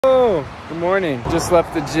Oh, good morning. Just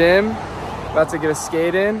left the gym, about to get a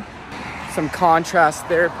skate in. Some contrast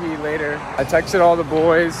therapy later. I texted all the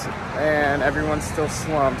boys and everyone's still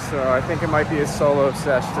slumped, so I think it might be a solo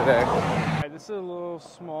sesh today. All right, this is a little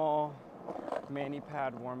small mani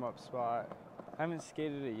pad warm-up spot. I haven't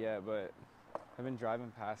skated it yet, but I've been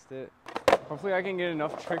driving past it. Hopefully I can get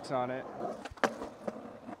enough tricks on it.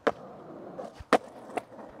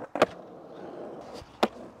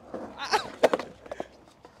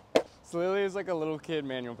 This literally is like a little kid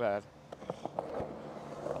manual pad.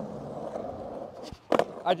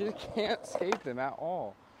 I just can't skate them at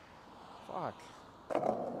all. Fuck.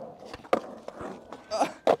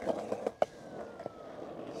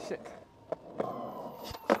 Shit.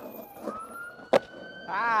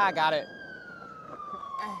 Ah, I got it.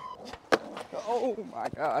 Oh my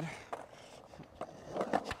God.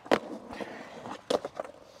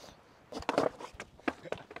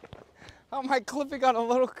 How am I clipping on a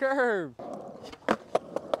little curve?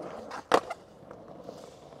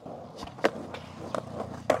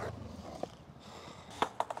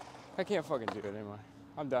 I can't fucking do it anymore.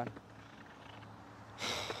 I'm done.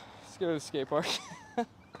 Let's go to the skate park.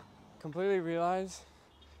 Completely realized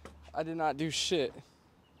I did not do shit,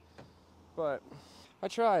 but I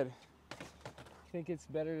tried. I think it's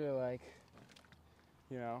better to, like,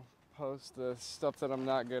 you know, post the stuff that I'm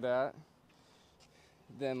not good at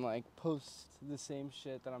than like post the same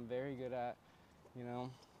shit that I'm very good at, you know?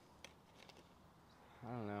 I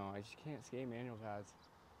don't know, I just can't skate manual pads.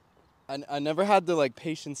 I never had the like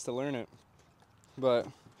patience to learn it, but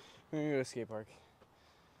we're gonna go to the skate park.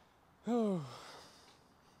 All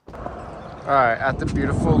right, at the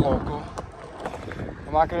beautiful local.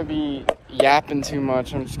 I'm not gonna be yapping too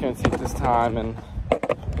much. I'm just gonna take this time and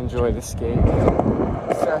enjoy the skate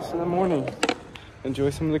sesh in the morning. Enjoy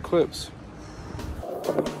some of the clips.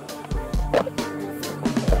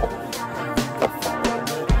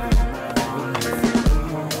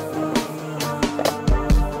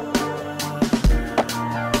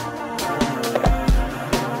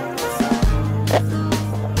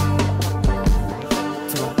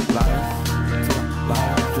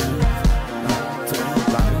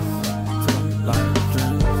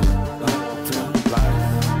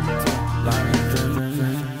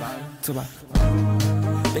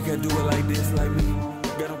 They can do it like this, like me.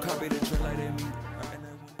 They don't copy the trend like me.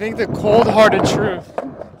 I think the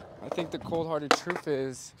cold-hearted truth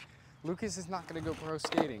is Lucas is not going to go pro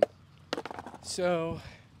skating. So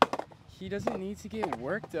he doesn't need to get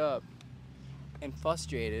worked up and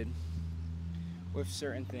frustrated with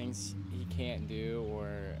certain things he can't do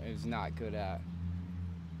or is not good at.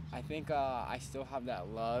 I think I still have that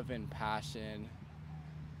love and passion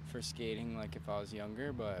for skating like if I was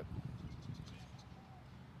younger, but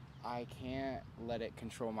I can't let it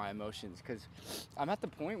control my emotions because I'm at the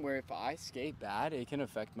point where if I skate bad, it can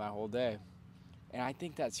affect my whole day. And I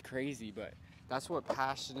think that's crazy, but that's what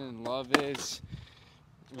passion and love is,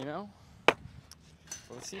 you know? But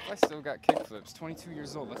let's see if I still got kickflips. 22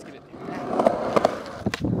 years old, let's get it.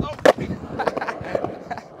 Oh!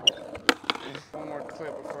 One more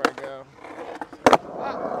clip before I go.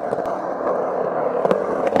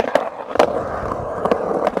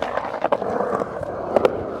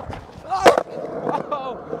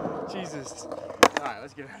 Jesus. All right,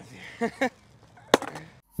 let's get out of here.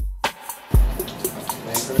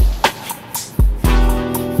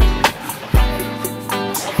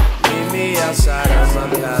 Meet me outside of my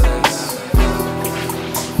palace.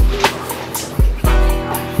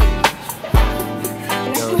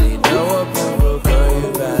 Don't need no approval, girl, you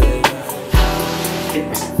valid.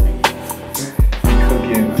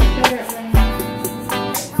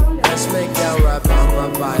 Let's make out rap on my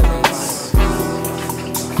violence.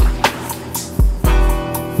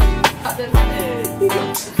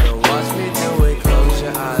 Don't watch me do it, close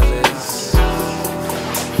your eyelids.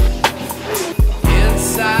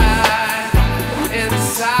 Inside,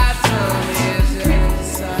 tell me is it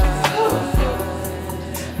inside?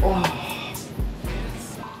 Oh.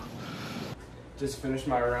 Just finished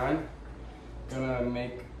my run. Gonna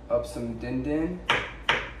make up some din-din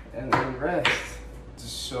and then rest. It's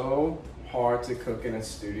so hard to cook in a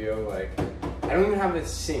studio. Like, I don't even have a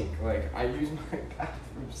sink. Like, I use my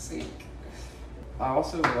bathroom sink. I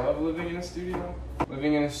also love living in a studio.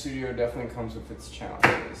 Living in a studio definitely comes with its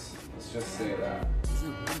challenges. Let's just say that.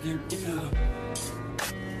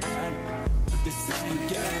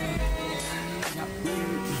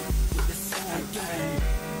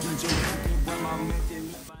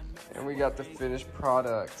 And we got the finished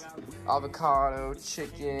product. Avocado,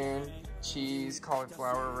 chicken, cheese,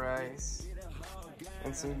 cauliflower rice.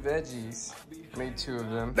 and some veggies. Made 2 of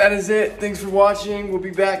them. That is it. Thanks for watching. We'll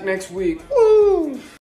be back next week. Woo!